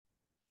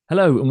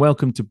Hello and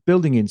welcome to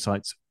Building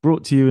Insights,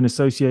 brought to you in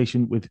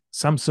association with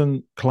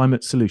Samsung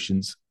Climate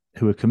Solutions,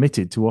 who are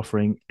committed to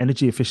offering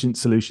energy efficient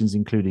solutions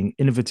including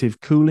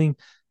innovative cooling,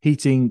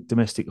 heating,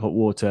 domestic hot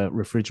water,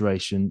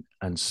 refrigeration,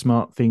 and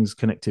smart things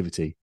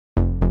connectivity.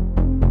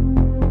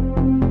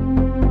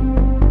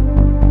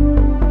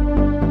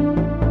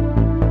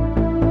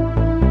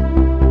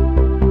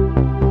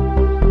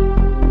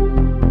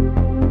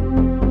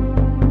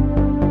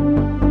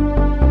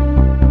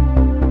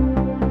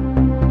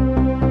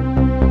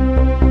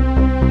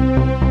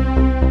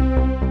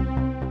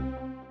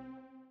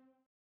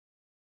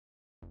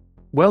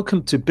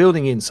 Welcome to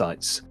Building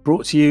Insights,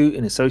 brought to you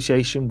in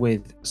association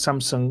with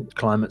Samsung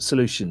Climate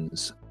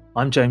Solutions.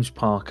 I'm James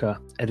Parker,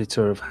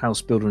 editor of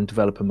House Builder and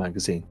Developer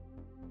magazine.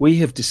 We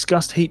have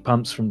discussed heat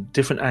pumps from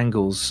different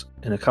angles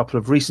in a couple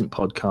of recent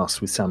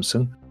podcasts with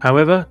Samsung.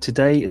 However,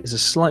 today is a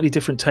slightly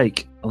different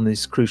take on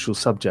this crucial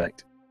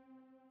subject.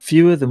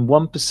 Fewer than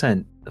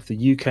 1% of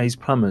the UK's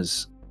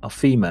plumbers are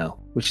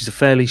female, which is a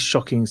fairly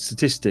shocking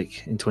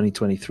statistic in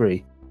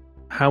 2023.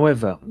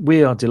 However,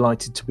 we are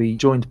delighted to be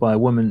joined by a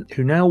woman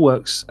who now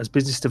works as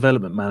business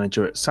development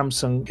manager at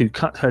Samsung, who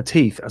cut her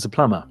teeth as a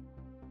plumber.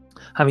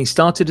 Having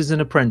started as an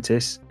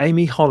apprentice,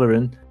 Aimee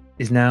Holloran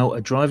is now a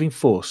driving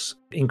force,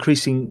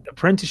 increasing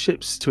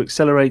apprenticeships to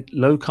accelerate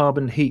low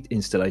carbon heat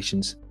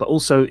installations, but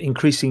also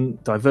increasing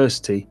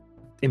diversity,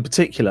 in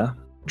particular,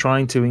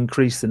 trying to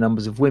increase the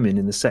numbers of women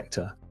in the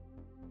sector.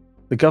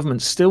 The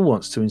government still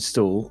wants to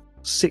install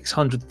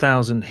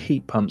 600,000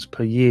 heat pumps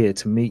per year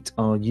to meet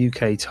our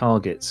UK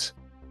targets.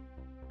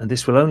 And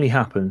this will only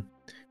happen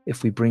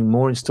if we bring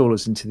more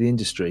installers into the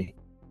industry.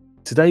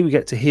 Today we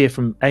get to hear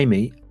from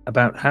Aimee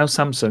about how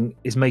Samsung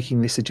is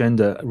making this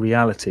agenda a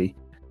reality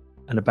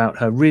and about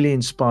her really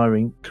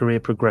inspiring career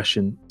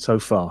progression so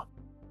far.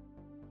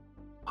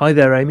 Hi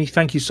there, Aimee.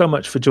 Thank you so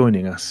much for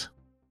joining us.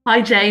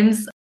 Hi,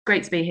 James.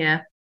 Great to be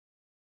here.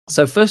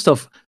 So first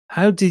off,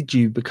 how did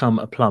you become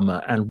a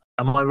plumber? And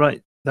am I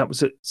right, that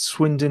was at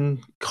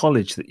Swindon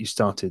College that you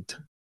started?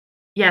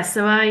 Yeah,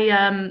 so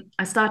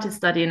I started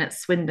studying at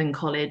Swindon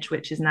College,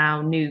 which is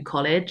now New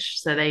College.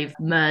 So they've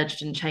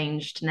merged and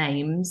changed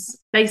names.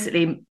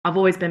 Basically, I've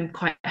always been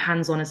quite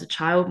hands-on as a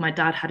child. My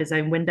dad had his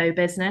own window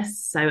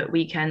business. So at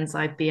weekends,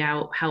 I'd be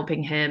out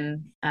helping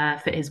him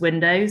fit his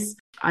windows.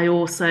 I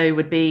also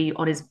would be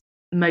on his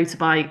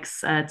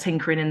motorbikes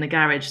tinkering in the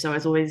garage. So I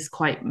was always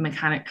quite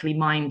mechanically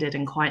minded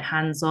and quite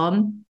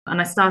hands-on.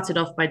 And I started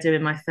off by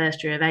doing my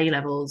first year of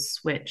A-levels,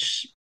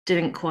 which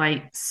didn't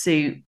quite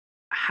suit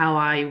how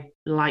I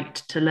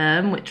liked to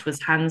learn, which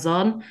was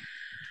hands-on.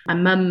 My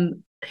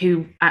mum,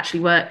 who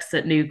actually works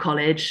at New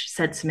College,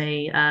 said to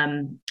me,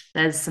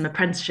 there's some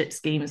apprenticeship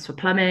schemes for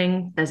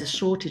plumbing. There's a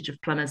shortage of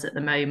plumbers at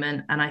the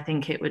moment, and I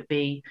think it would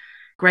be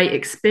great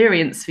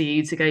experience for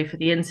you to go for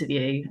the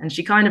interview. And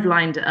she kind of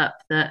lined it up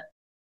that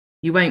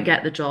you won't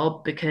get the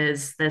job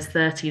because there's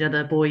 13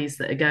 other boys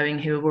that are going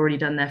who have already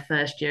done their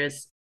first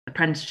year's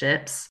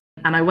apprenticeships.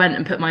 And I went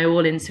and put my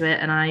all into it,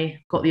 and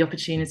I got the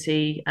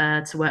opportunity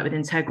to work with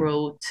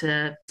Integral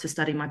to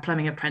study my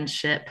plumbing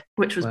apprenticeship,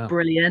 which was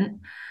brilliant.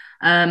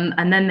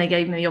 And then they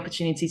gave me the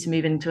opportunity to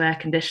move into air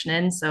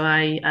conditioning. So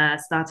I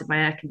started my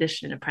air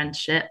conditioning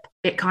apprenticeship.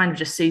 It kind of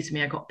just suited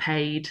me. I got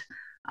paid.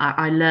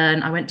 I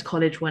learned. I went to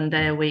college one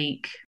day a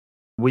week.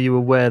 Were you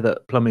aware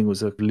that plumbing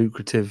was a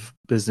lucrative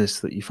business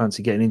that you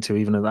fancy getting into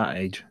even at that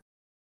age?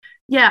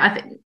 Yeah, I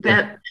think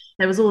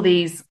there was all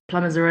these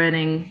plumbers are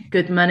earning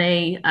good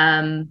money.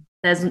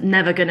 There's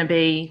never going to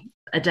be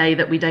a day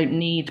that we don't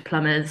need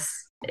plumbers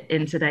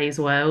in today's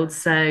world.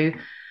 So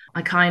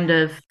I kind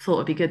of thought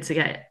it'd be good to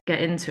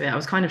get into it. I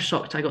was kind of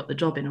shocked I got the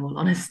job, in all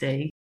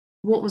honesty.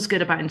 What was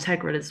good about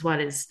Integral as well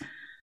is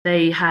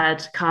they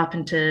had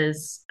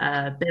carpenters,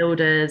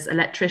 builders,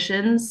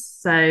 electricians.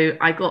 So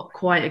I got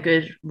quite a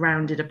good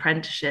rounded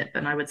apprenticeship,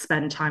 and I would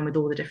spend time with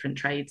all the different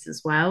trades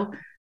as well.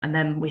 And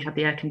then we had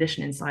the air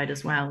conditioning side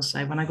as well.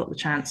 So when I got the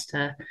chance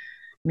to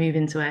move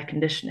into air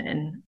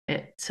conditioning,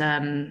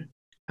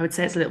 I would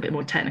say it's a little bit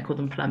more technical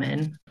than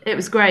plumbing. It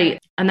was great.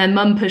 And then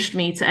mum pushed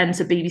me to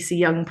enter BBC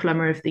Young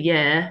Plumber of the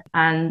Year,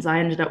 and I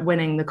ended up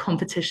winning the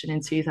competition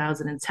in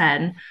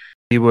 2010.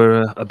 You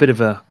were a bit of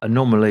an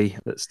anomaly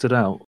that stood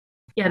out.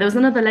 Yeah, there was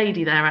another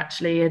lady there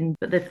actually,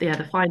 but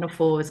the final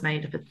four was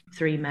made up of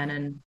 3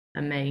 men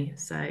and me.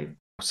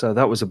 So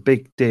that was a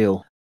big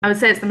deal. I would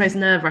say it's the most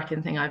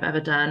nerve-wracking thing I've ever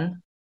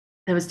done.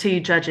 There was 2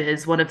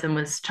 judges. One of them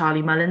was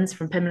Charlie Mullins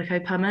from Pimlico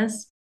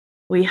Plumbers.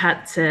 We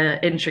had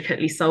to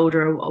intricately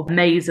solder a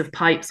maze of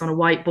pipes on a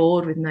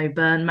whiteboard with no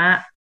burn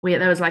mat.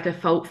 There was like a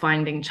fault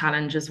finding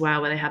challenge as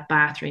well, where they had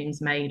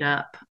bathrooms made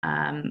up.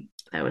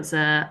 There was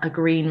a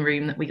green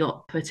room that we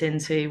got put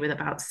into with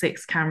about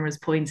 6 cameras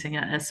pointing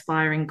at us,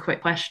 firing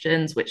quick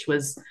questions, which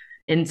was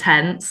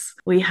intense.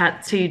 We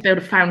had to build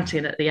a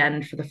fountain at the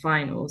end for the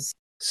finals.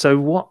 So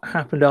what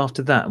happened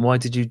after that, and why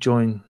did you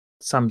join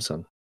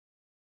Samsung?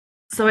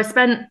 So I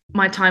spent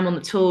my time on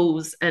the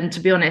tools, and to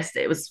be honest,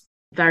 it was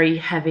very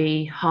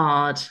heavy,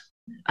 hard,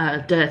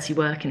 dirty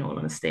work, in all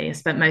honesty. I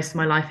spent most of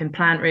my life in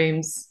plant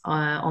rooms,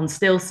 on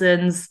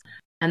Stilsons.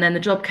 And then the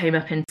job came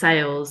up in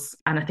sales.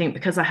 And I think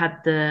because I had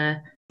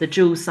the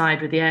dual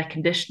side with the air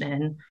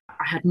conditioning,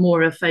 I had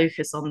more of a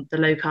focus on the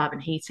low carbon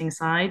heating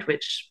side,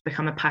 which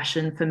became a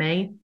passion for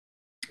me.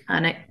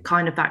 And it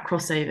kind of, that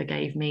crossover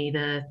gave me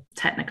the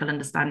technical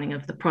understanding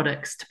of the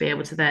products to be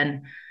able to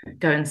then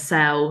go and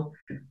sell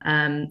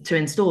to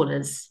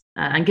installers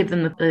and give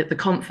them the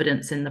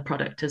confidence in the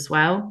product as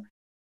well.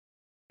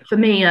 For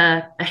me,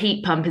 a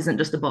heat pump isn't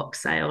just a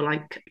box sale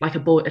like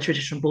a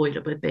traditional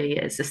boiler would be.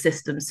 It's a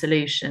system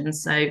solution.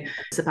 So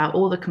it's about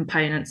all the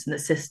components in the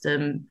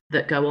system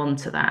that go on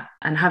to that,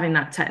 and having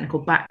that technical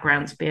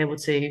background to be able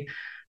to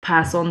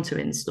pass on to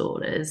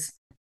installers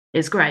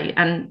is great.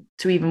 And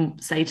to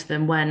even say to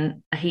them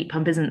when a heat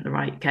pump isn't the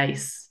right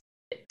case,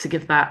 to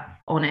give that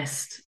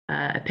honest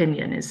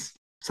opinion is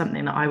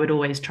something that I would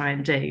always try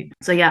and do.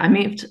 So yeah, I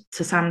moved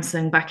to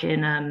Samsung back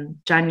in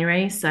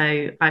January.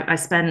 So I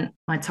spent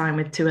my time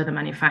with two other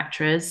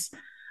manufacturers.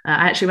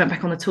 I actually went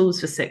back on the tools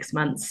for 6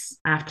 months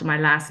after my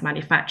last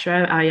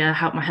manufacturer. I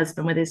helped my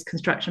husband with his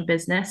construction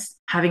business.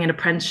 Having an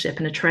apprenticeship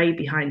and a trade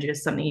behind you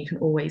is something you can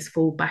always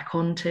fall back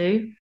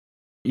onto.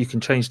 You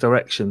can change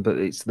direction, but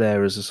it's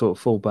there as a sort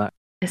of fallback.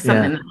 It's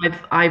something that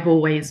I've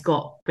always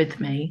got with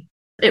me.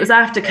 It was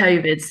after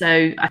COVID,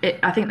 so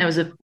I think there was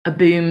a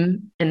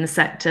boom in the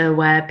sector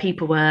where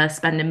people were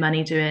spending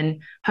money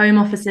doing home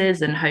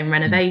offices and home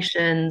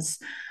renovations.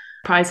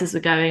 Prices were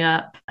going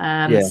up.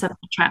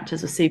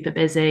 Subcontractors were super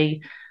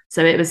busy,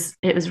 so it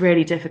was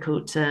really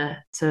difficult to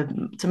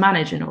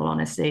manage, in all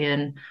honesty.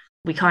 And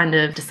we kind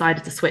of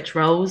decided to switch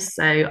roles.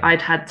 So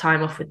I'd had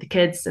time off with the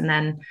kids, and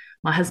then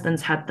my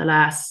husband's had the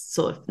last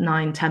sort of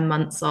 9-10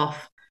 months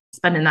off,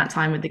 spending that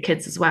time with the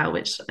kids as well,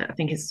 which I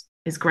think is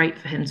great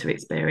for him to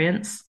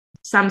experience.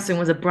 Samsung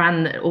was a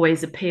brand that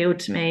always appealed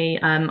to me.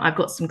 I've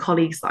got some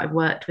colleagues that I've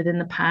worked with in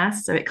the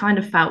past, so it kind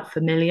of felt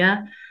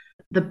familiar.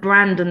 The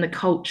brand and the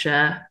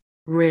culture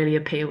really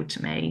appealed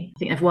to me. I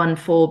think they've won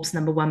Forbes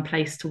 #1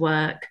 place to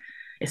work.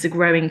 It's a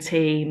growing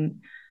team,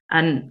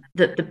 and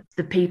the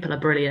people are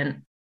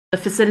brilliant. The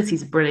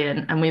facilities are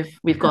brilliant, and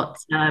we've got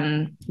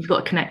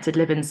a connected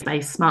living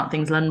space, Smart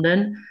Things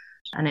London,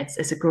 and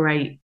it's a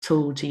great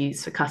tool to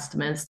use for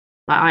customers.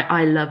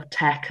 I love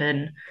tech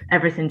and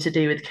everything to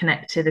do with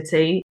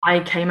connectivity.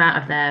 I came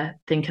out of there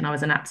thinking I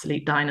was an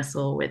absolute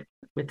dinosaur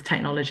with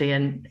technology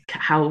and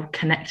how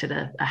connected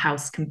a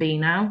house can be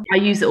now. I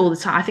use it all the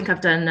time. I think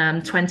I've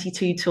done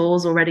 22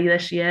 tours already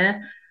this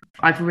year.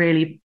 I've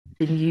really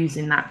been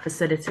using that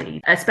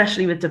facility,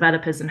 especially with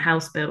developers and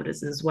house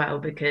builders as well,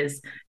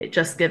 because it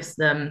just gives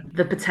them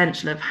the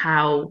potential of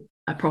how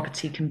a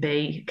property can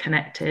be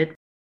connected.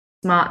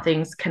 Smart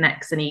Things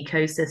connects an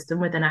ecosystem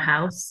within a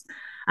house.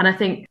 And I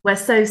think we're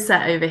so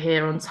set over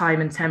here on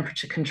time and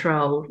temperature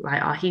control.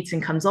 Like, our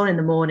heating comes on in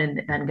the morning,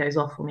 it then goes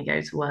off when we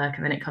go to work,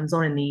 and then it comes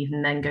on in the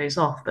evening, then goes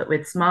off. But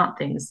with Smart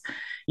Things,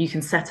 you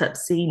can set up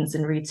scenes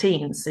and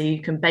routines. So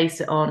you can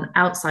base it on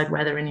outside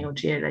weather in your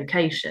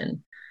geolocation.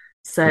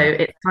 So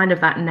it's kind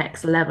of that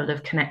next level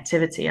of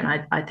connectivity.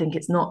 And I think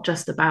it's not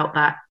just about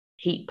that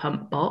heat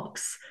pump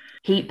box.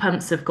 Heat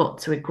pumps have got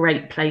to a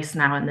great place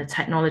now, and the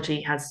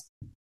technology has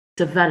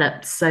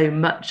developed so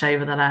much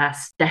over the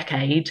last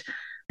decade.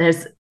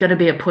 There's going to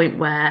be a point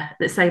where,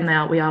 the same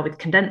way we are with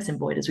condensing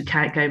boilers, we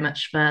can't go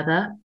much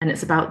further. And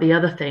it's about the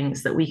other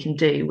things that we can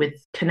do with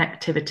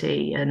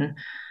connectivity, and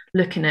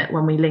looking at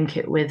when we link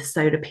it with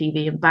solar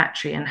PV and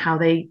battery and how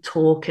they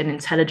talk and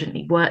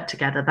intelligently work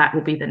together. That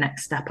will be the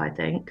next step, I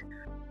think.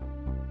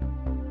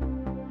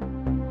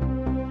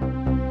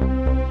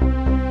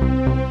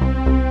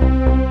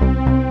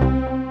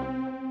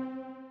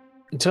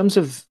 In terms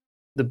of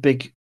the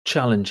big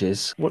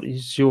challenges, what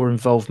is your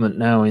involvement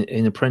now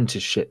in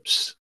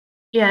apprenticeships?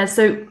 Yeah,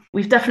 so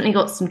we've definitely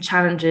got some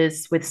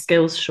challenges with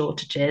skills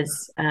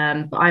shortages,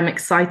 but I'm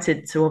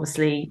excited to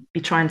obviously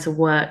be trying to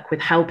work with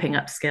helping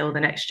upskill the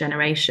next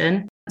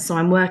generation. So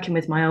I'm working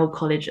with my old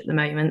college at the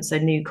moment, so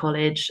new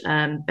college,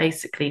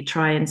 basically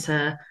trying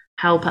to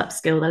help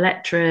upskill the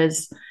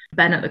lecturers.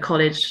 Ben at the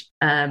college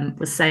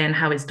was saying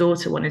how his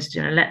daughter wanted to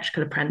do an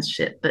electrical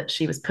apprenticeship, but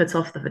she was put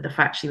off with the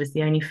fact she was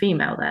the only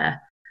female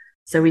there.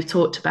 So we've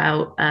talked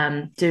about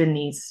doing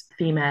these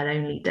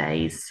female-only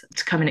days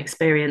to come and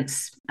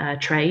experience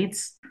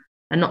trades,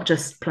 and not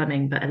just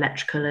plumbing, but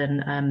electrical.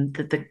 And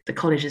the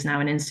college is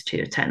now an Institute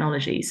of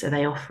Technology, so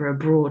they offer a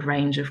broad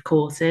range of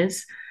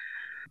courses.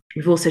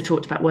 We've also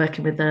talked about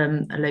working with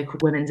a local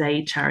women's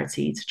aid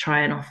charity to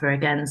try and offer,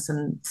 again,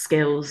 some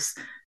skills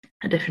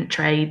and different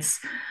trades.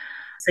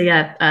 So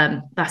yeah,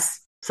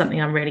 that's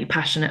something I'm really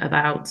passionate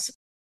about.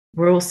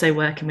 We're also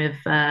working with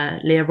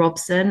Leah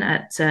Robson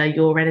at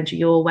Your Energy,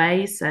 Your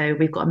Way. So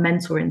we've got a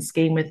mentoring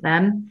scheme with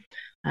them.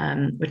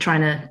 We're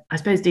trying to, I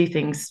suppose, do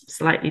things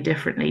slightly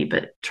differently,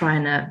 but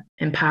trying to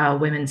empower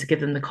women to give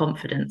them the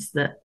confidence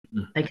that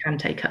they can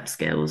take up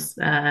skills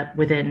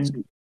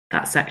within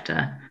that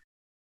sector.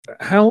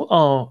 How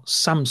are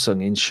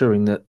Samsung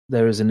ensuring that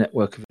there is a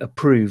network of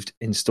approved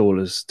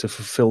installers to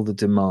fulfill the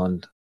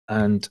demand?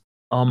 And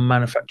are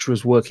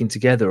manufacturers working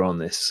together on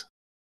this?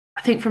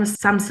 I think from a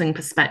Samsung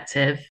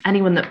perspective,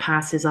 anyone that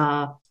passes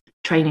our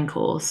training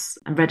course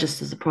and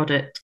registers a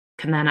product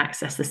can then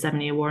access the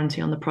 7-year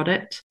warranty on the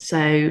product.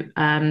 So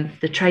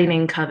the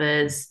training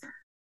covers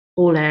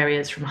all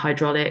areas from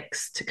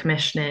hydraulics to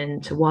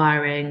commissioning to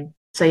wiring.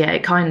 So yeah,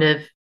 it kind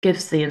of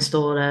gives the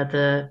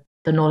installer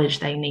the knowledge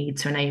they need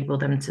to enable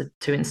them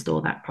to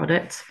install that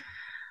product.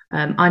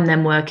 I'm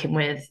then working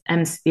with the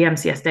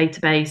MCS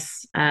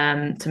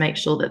database to make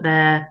sure that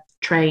they're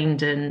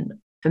trained and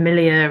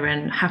familiar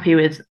and happy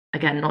with,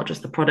 again, not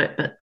just the product,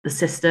 but the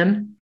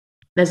system.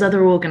 There's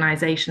other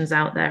organizations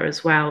out there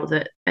as well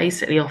that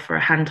basically offer a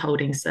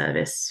hand-holding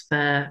service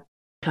for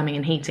plumbing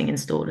and heating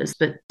installers,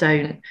 but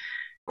don't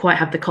quite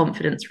have the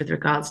confidence with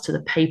regards to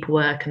the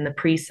paperwork and the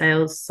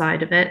pre-sales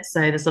side of it.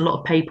 So there's a lot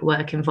of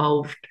paperwork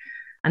involved,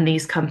 and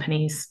these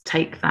companies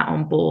take that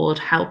on board,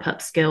 help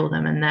upskill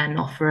them, and then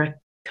offer a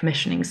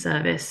commissioning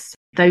service.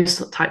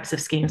 Those types of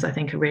schemes I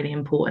think are really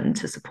important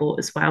to support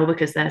as well,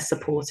 because they're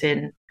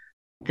supporting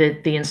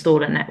the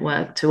installer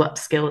network to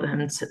upskill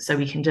them so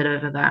we can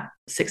deliver that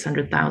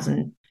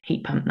 600,000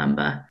 heat pump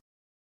number.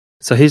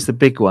 So here's the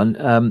big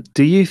one.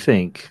 Do you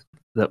think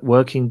that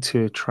working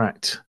to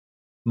attract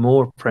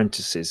more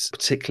apprentices,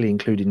 particularly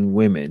including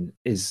women,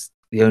 is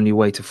the only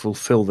way to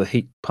fulfill the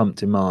heat pump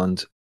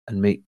demand and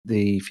meet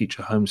the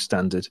future home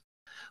standard,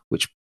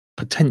 which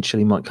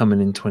potentially might come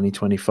in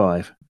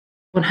 2025?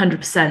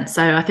 100%.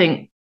 So I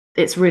think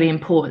it's really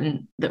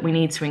important that we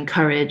need to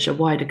encourage a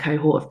wider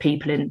cohort of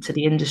people into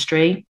the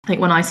industry. I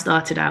think when I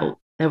started out,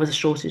 there was a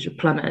shortage of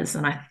plumbers,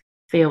 and I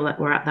feel that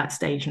we're at that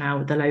stage now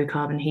with the low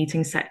carbon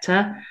heating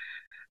sector.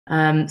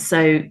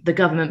 So the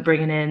government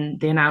bringing in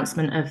the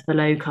announcement of the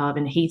low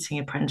carbon heating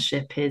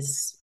apprenticeship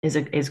is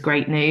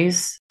great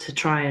news to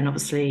try and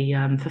obviously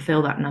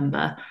fulfill that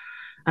number.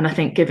 And I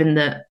think given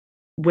that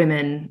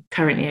women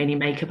currently only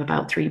make up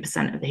about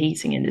 3% of the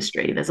heating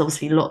industry, there's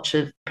obviously lots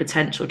of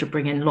potential to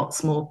bring in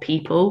lots more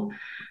people.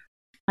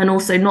 And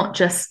also not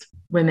just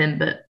women,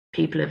 but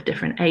people of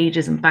different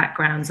ages and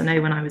backgrounds. I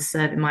know when I was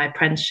serving my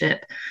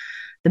apprenticeship,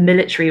 the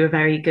military were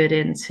very good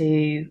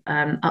into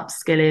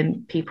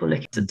upskilling people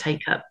looking to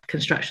take up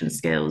construction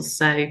skills.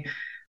 So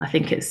I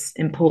think it's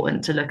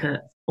important to look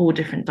at all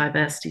different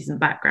diversities and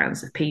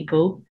backgrounds of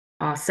people.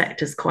 Our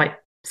sector's quite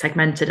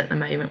segmented at the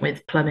moment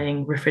with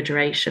plumbing,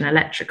 refrigeration,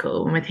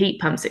 electrical. And with heat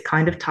pumps, it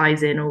kind of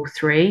ties in all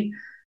three.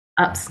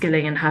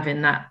 Upskilling and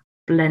having that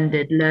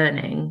blended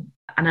learning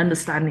and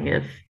understanding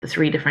of the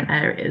three different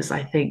areas,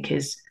 I think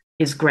is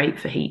great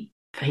for heat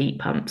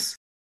pumps.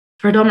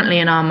 Predominantly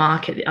in our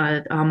market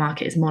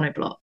is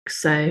monoblock.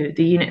 So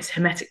the unit's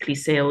hermetically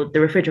sealed.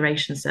 The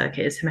refrigeration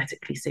circuit is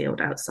hermetically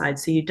sealed outside.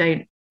 So you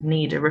don't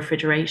need a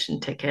refrigeration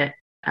ticket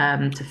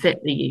to fit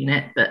the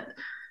unit, but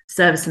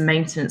service and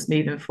maintenance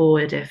moving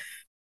forward,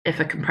 if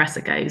a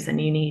compressor goes, then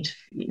you need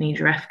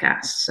your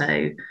F-gas.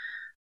 So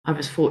I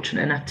was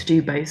fortunate enough to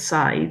do both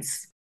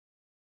sides.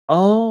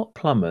 Are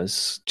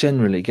plumbers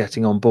generally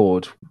getting on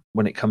board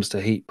when it comes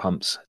to heat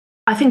pumps?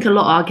 I think a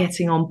lot are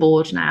getting on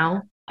board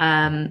now.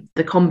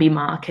 The combi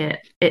market,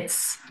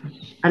 it's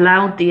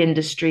allowed the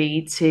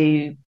industry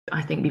to,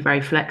 I think, be very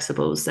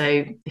flexible.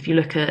 So if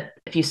you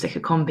stick a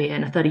combi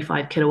in, a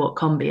 35 kilowatt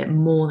combi, it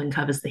more than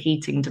covers the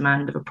heating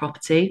demand of a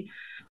property.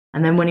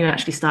 And then when you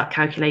actually start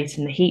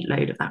calculating the heat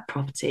load of that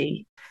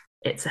property,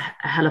 it's a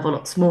hell of a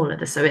lot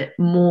smaller. So it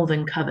more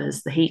than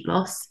covers the heat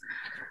loss.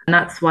 And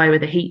that's why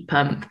with a heat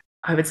pump,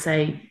 I would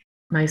say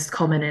most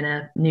common in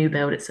a new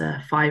build, it's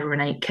a 5 or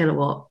an 8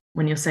 kilowatt.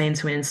 When you're saying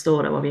to an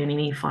installer, well, we only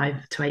need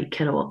 5 to 8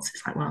 kilowatts,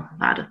 it's like, well,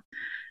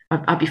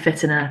 I'd be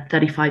fitting a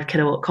 35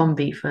 kilowatt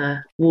combi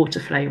for water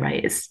flow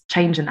rate. It's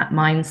changing that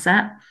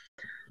mindset.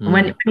 And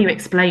when you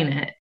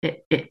explain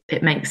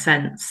it makes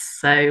sense.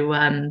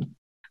 So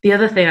the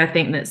other thing I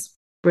think that's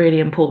really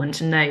important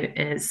to note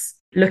is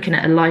looking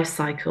at a life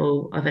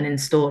cycle of an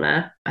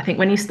installer. I think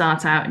when you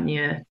start out and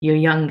you're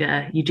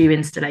younger, you do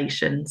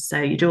installation. So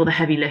you do all the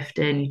heavy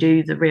lifting, you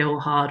do the real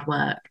hard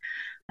work.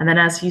 And then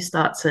as you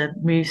start to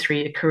move through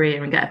your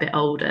career and get a bit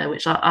older,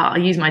 which I'll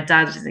use my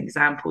dad as an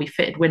example, he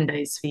fitted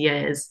windows for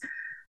years.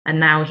 And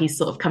now he's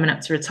sort of coming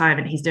up to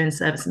retirement. He's doing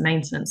service and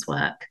maintenance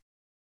work.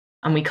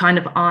 And we kind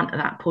of aren't at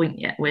that point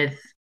yet with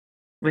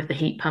the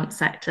heat pump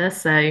sector.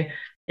 So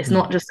it's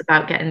not just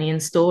about getting the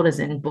installers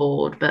in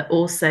board, but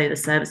also the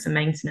service and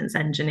maintenance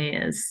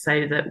engineers,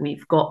 so that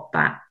we've got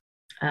that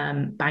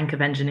bank of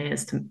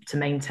engineers to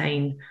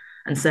maintain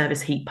and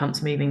service heat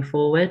pumps moving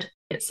forward.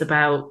 It's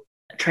about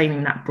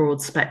training that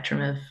broad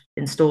spectrum of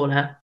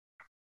installer.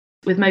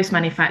 With most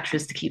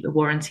manufacturers, to keep the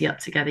warranty up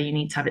together, you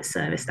need to have it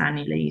serviced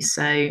annually.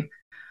 So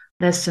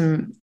there's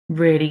some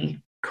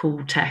really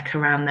cool tech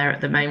around there at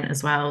the moment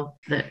as well.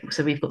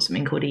 So we've got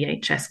something called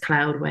EHS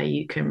Cloud, where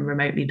you can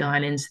remotely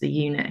dial into the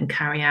unit and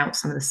carry out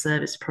some of the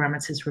service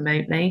parameters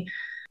remotely.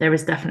 There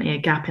is definitely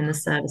a gap in the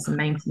service and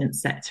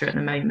maintenance sector at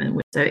the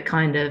moment. So it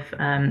kind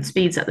of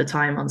speeds up the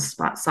time on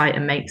site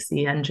and makes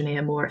the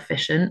engineer more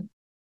efficient.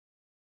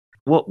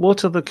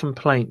 What are the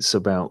complaints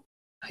about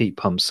heat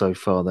pumps so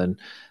far then?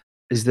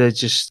 Is there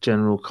just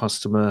general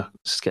customer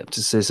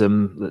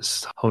skepticism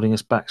that's holding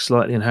us back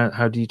slightly? And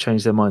how do you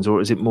change their minds?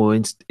 Or is it more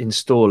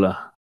installer?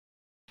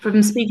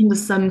 From speaking to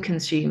some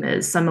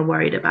consumers, some are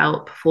worried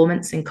about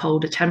performance in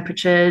colder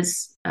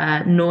temperatures,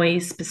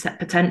 noise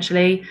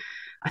potentially.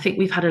 I think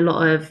we've had a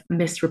lot of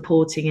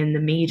misreporting in the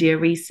media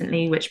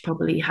recently, which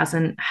probably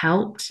hasn't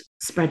helped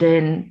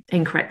spreading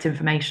incorrect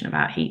information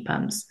about heat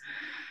pumps.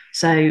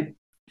 So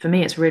for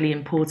me, it's really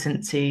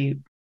important to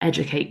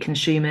educate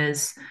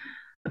consumers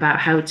about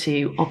how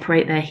to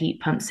operate their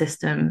heat pump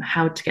system,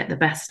 how to get the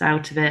best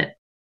out of it,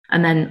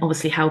 and then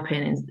obviously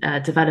helping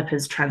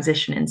developers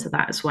transition into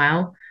that as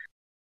well.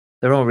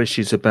 There are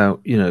issues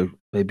about,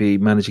 maybe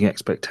managing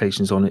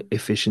expectations on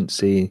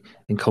efficiency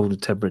in colder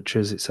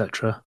temperatures,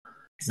 etc.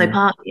 So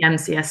part of the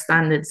MCS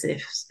standards,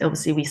 if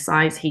obviously we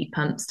size heat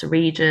pumps to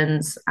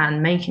regions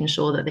and making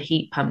sure that the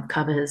heat pump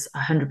covers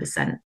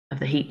 100% of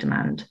the heat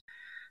demand.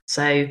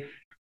 So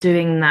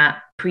doing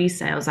that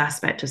pre-sales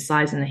aspect of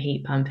sizing the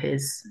heat pump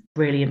is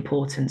really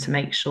important to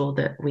make sure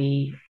that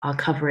we are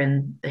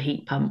covering the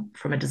heat pump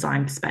from a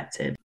design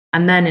perspective.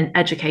 And then in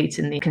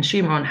educating the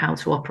consumer on how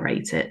to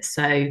operate it.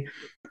 So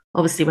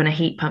obviously when a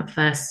heat pump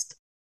first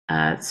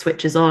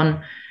switches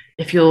on,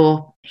 if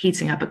you're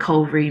heating up a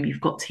cold room,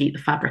 you've got to heat the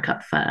fabric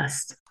up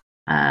first,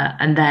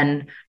 and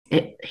then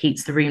it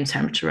heats the room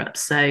temperature up.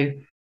 So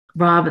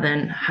rather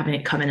than having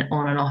it coming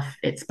on and off,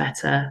 it's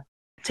better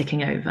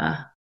ticking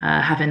over,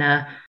 having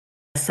a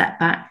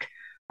setback.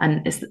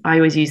 And I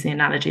always use the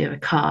analogy of a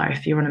car.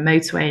 If you're on a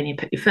motorway and you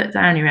put your foot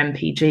down, your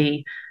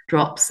MPG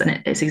drops,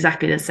 and it's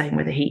exactly the same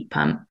with a heat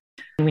pump.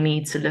 We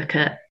need to look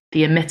at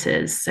the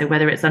emitters. So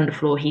whether it's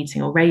underfloor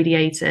heating or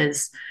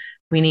radiators,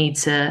 we need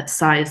to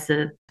size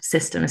the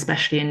system,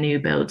 especially in new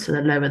build, so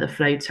the lower the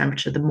flow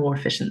temperature, the more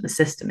efficient the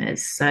system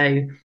is.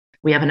 So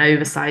we have an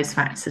oversize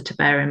factor to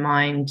bear in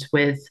mind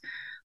with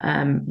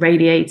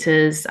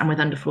radiators, and with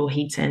underfloor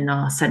heating,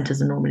 our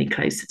centers are normally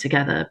closer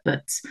together,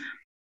 but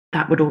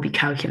that would all be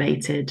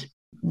calculated.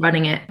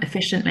 Running it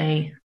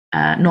efficiently,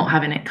 not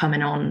having it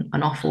coming on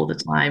and off all the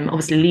time.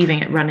 Obviously, leaving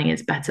it running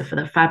is better for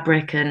the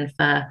fabric, and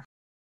for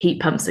heat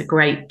pumps are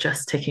great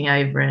just ticking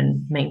over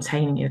and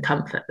maintaining your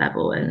comfort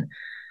level. And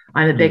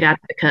I'm a big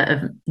advocate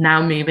of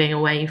now moving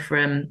away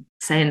from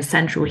saying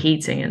central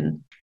heating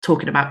and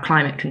talking about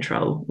climate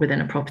control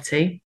within a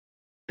property,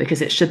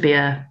 because it should be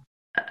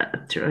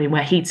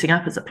we're heating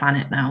up as a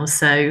planet now.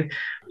 So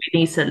we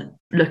need to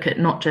look at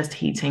not just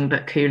heating,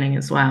 but cooling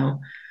as well.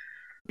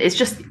 It's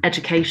just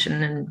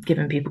education and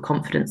giving people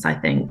confidence, I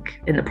think,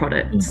 in the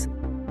products.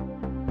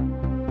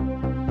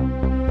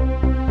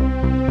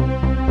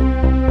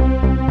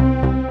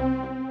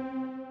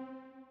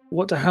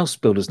 What do house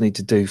builders need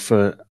to do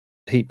for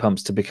heat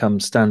pumps to become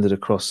standard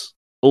across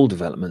all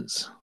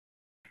developments?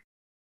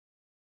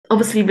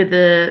 Obviously, with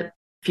the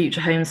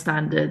Future Home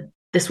Standard,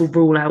 this will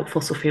rule out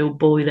fossil fuel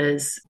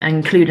boilers,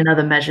 including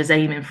other measures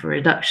aiming for a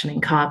reduction in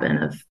carbon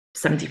of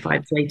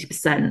 75 to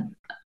 80%.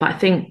 But I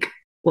think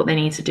what they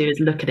need to do is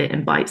look at it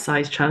in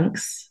bite-sized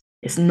chunks.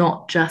 It's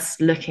not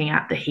just looking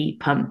at the heat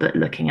pump, but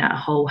looking at a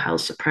whole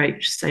house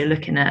approach. So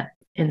looking at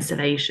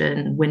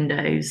insulation,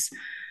 windows,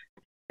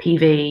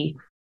 PV,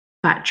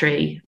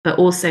 battery, but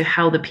also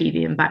how the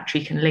PV and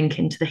battery can link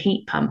into the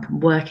heat pump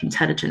and work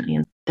intelligently.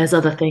 And there's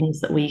other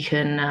things that we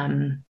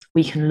can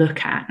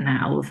look at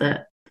now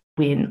that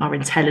we are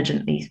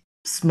intelligently,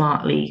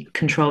 smartly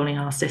controlling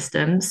our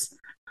systems.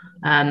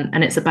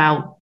 And it's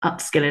about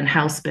upskilling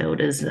house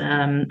builders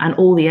and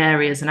all the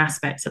areas and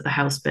aspects of the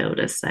house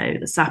builders. So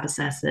the SAP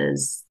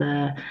assessors,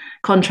 the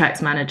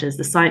contracts managers,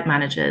 the site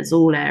managers,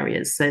 all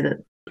areas, so that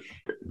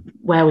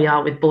where we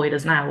are with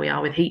boilers now, we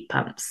are with heat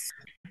pumps.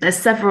 There's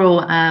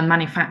several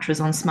manufacturers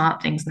on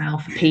SmartThings now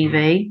for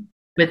PV.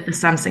 With the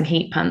Samsung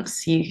heat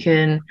pumps, you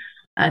can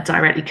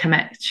directly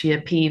connect your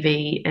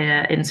PV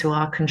into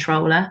our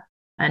controller,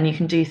 and you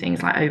can do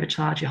things like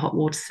overcharge your hot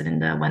water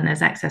cylinder when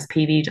there's excess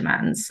PV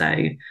demand. So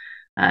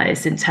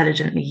it's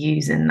intelligently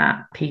using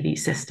that PV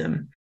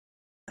system.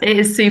 It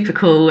is super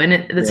cool. And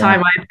at the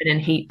time I've been in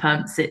heat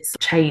pumps, it's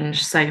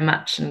changed so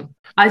much. And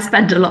I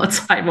spend a lot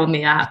of time on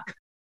the app.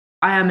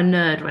 I am a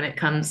nerd when it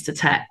comes to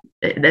tech.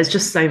 There's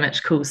just so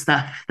much cool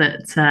stuff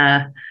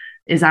that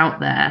is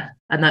out there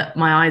and that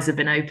my eyes have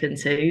been open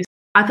to.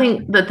 I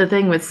think that the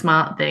thing with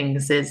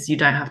SmartThings is you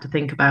don't have to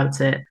think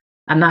about it.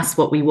 And that's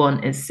what we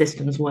want, is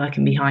systems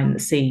working behind the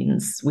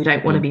scenes. We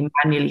don't want to be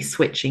manually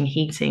switching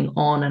heating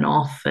on and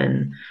off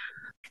and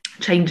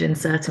changing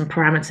certain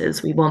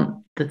parameters. We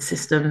want the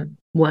system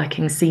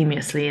working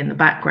seamlessly in the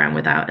background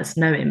without us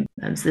knowing.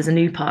 So there's a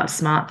new part of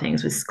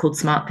SmartThings, which is called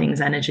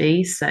SmartThings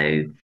Energy.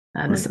 So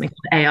there's something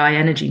called AI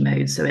energy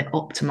mode. So it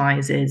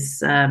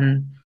optimizes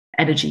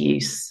energy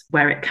use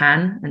where it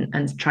can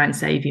and try and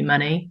save you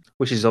money.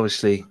 Which is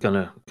obviously going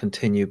to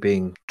continue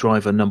being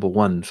driver number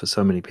one for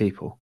so many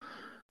people.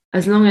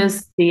 As long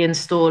as the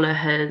installer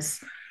has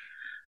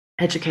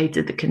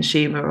educated the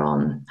consumer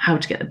on how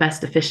to get the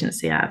best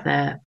efficiency out of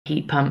their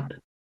heat pump.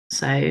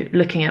 So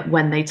looking at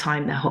when they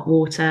time their hot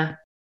water,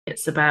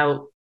 it's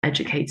about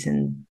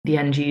educating the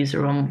end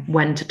user on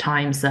when to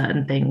time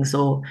certain things,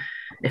 or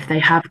if they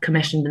have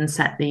commissioned and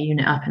set the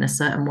unit up in a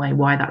certain way,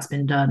 why that's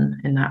been done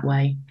in that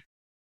way.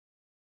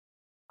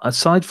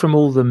 Aside from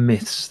all the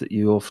myths that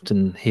you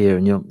often hear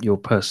and you're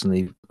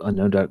personally, I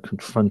no doubt,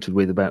 confronted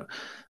with about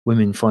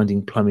women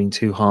finding plumbing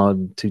too hard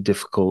and too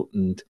difficult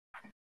and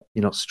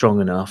you're not strong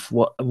enough,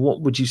 what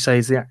would you say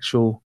is the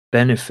actual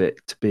benefit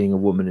to being a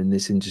woman in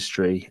this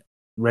industry,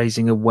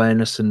 raising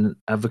awareness and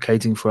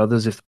advocating for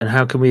others, and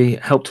how can we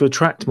help to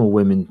attract more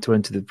women to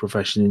enter the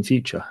profession in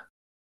future?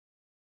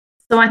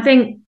 So I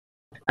think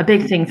a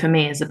big thing for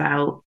me is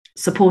about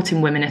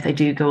supporting women if they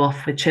do go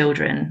off with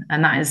children.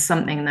 And that is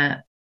something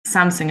that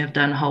Samsung have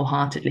done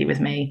wholeheartedly with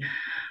me.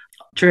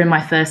 During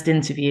my first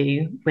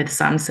interview with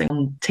Samsung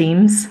on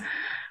Teams,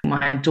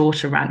 my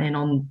daughter ran in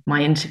on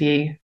my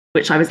interview,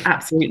 which I was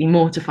absolutely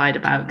mortified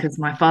about because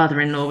my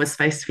father-in-law was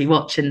supposed to be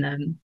watching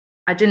them.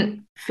 I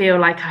didn't feel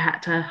like I had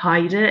to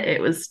hide it. It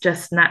was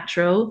just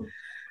natural.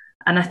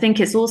 And I think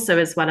it's also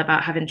as well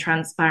about having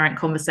transparent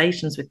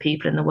conversations with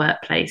people in the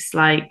workplace.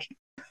 Like,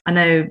 I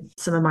know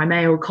some of my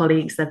male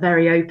colleagues, they're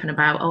very open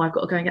about, oh, I've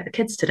got to go and get the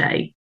kids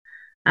today.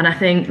 And I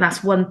think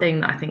that's one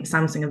thing that I think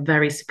Samsung are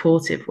very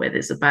supportive with,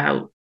 is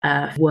about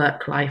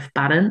work-life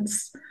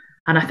balance.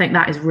 And I think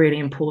that is really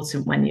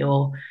important when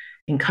you're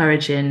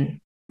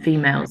encouraging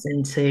females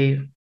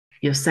into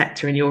your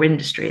sector and your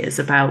industry. Is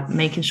about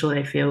making sure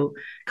they feel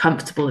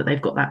comfortable, that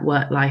they've got that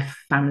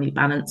work-life family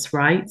balance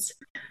right.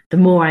 The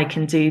more I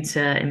can do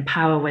to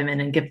empower women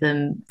and give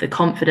them the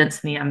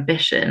confidence and the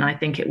ambition, I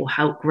think it will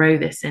help grow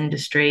this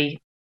industry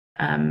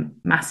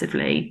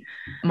massively.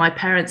 My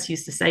parents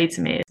used to say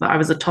to me that I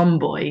was a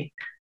tomboy,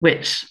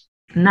 which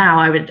now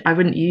I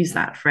wouldn't use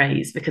that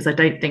phrase, because I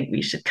don't think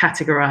we should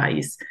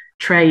categorize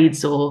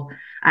trades or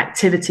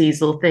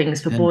activities or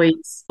things for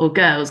boys or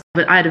girls.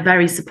 But I had a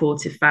very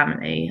supportive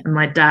family, and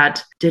my dad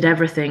did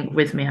everything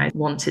with me I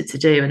wanted to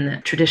do, and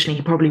that traditionally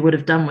he probably would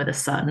have done with a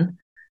son.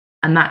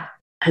 And that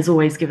has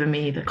always given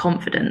me the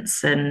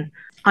confidence. And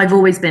I've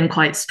always been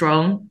quite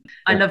strong.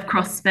 I love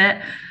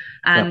CrossFit.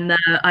 And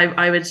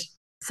I would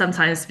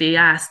sometimes be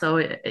asked, oh,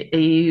 are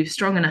you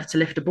strong enough to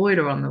lift a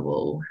boiler on the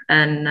wall?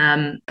 And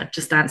I'd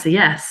just answer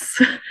yes.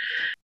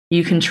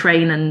 You can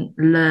train and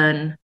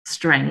learn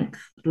strength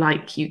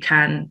like you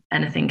can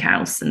anything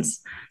else. And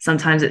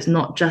sometimes it's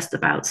not just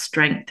about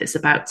strength, it's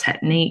about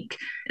technique,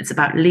 it's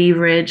about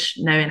leverage,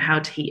 knowing how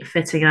to heat a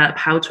fitting up,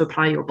 how to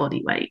apply your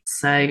body weight.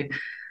 So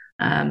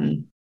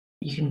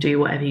you can do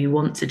whatever you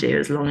want to do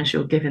as long as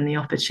you're given the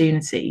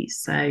opportunity.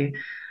 So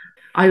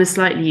I was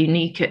slightly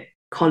unique at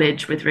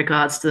college with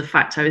regards to the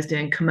fact I was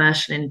doing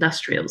commercial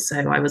industrial.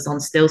 So I was on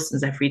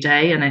Stilsons every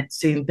day, and it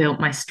soon built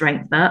my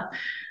strength up.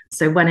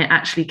 So when it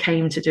actually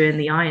came to doing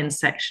the iron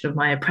section of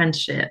my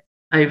apprenticeship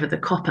over the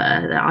copper,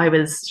 I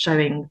was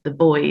showing the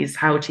boys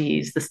how to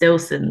use the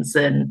Stilsons,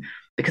 and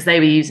because they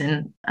were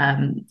using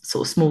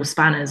sort of small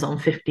spanners on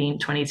 15,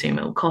 22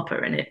 mil copper.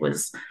 And it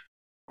was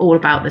all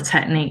about the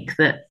technique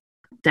that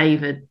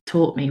David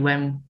taught me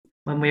when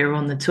we were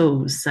on the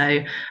tools. So,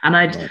 and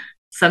I'd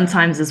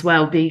sometimes as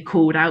well be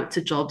called out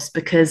to jobs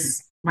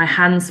because my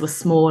hands were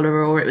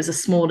smaller, or it was a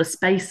smaller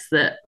space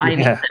that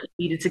I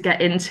needed to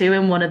get into,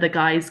 and one of the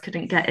guys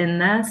couldn't get in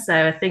there.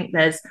 So I think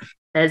there's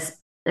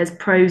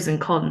pros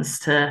and cons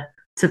to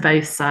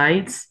both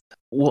sides.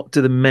 What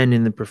do the men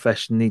in the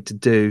profession need to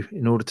do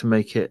in order to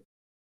make it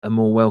a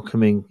more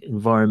welcoming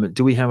environment?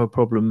 Do we have a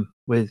problem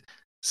with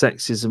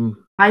sexism?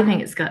 I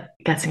think it's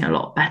getting a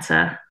lot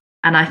better.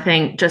 And I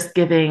think just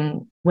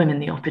giving women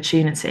the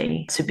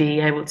opportunity to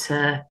be able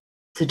to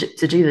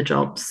do the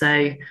job.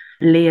 So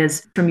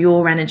Leah's from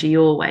Your Energy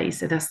Your Way.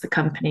 So that's the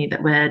company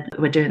that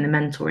we're doing the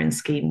mentoring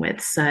scheme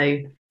with. So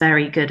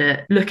very good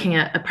at looking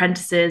at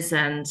apprentices,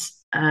 and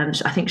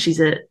I think she's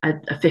a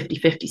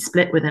 50-50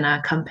 split within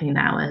our company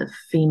now of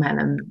female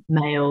and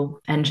male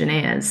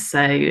engineers.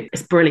 So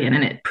it's brilliant,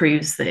 and it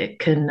proves that it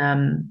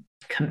can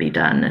be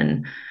done.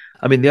 And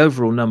I mean, the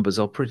overall numbers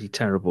are pretty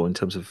terrible in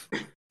terms of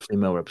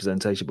female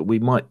representation, but we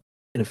might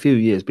in a few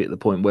years be at the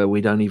point where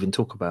we don't even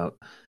talk about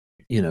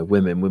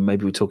women, when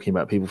maybe we're talking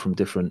about people from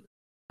different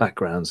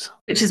backgrounds.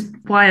 Which is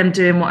why I'm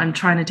doing what I'm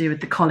trying to do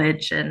with the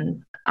college,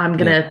 and I'm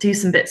going to do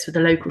some bits with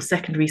the local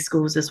secondary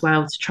schools as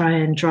well to try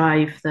and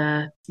drive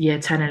the year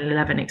 10 and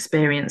 11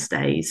 experience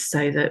days,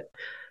 so that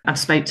I've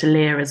spoke to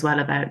Leah as well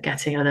about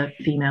getting other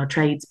female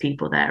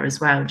tradespeople there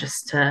as well,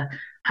 just to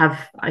have,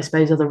 I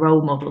suppose, other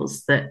role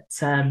models that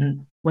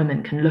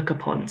women can look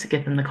upon to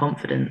give them the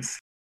confidence.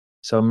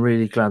 So I'm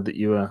really glad that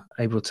you are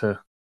able to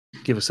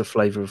give us a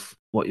flavour of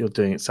what you're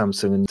doing at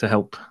Samsung and to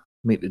help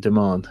meet the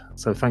demand.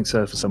 So thanks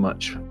so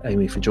much,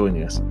 Aimee, for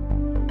joining us.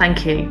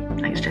 Thank you.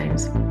 Thanks,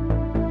 James.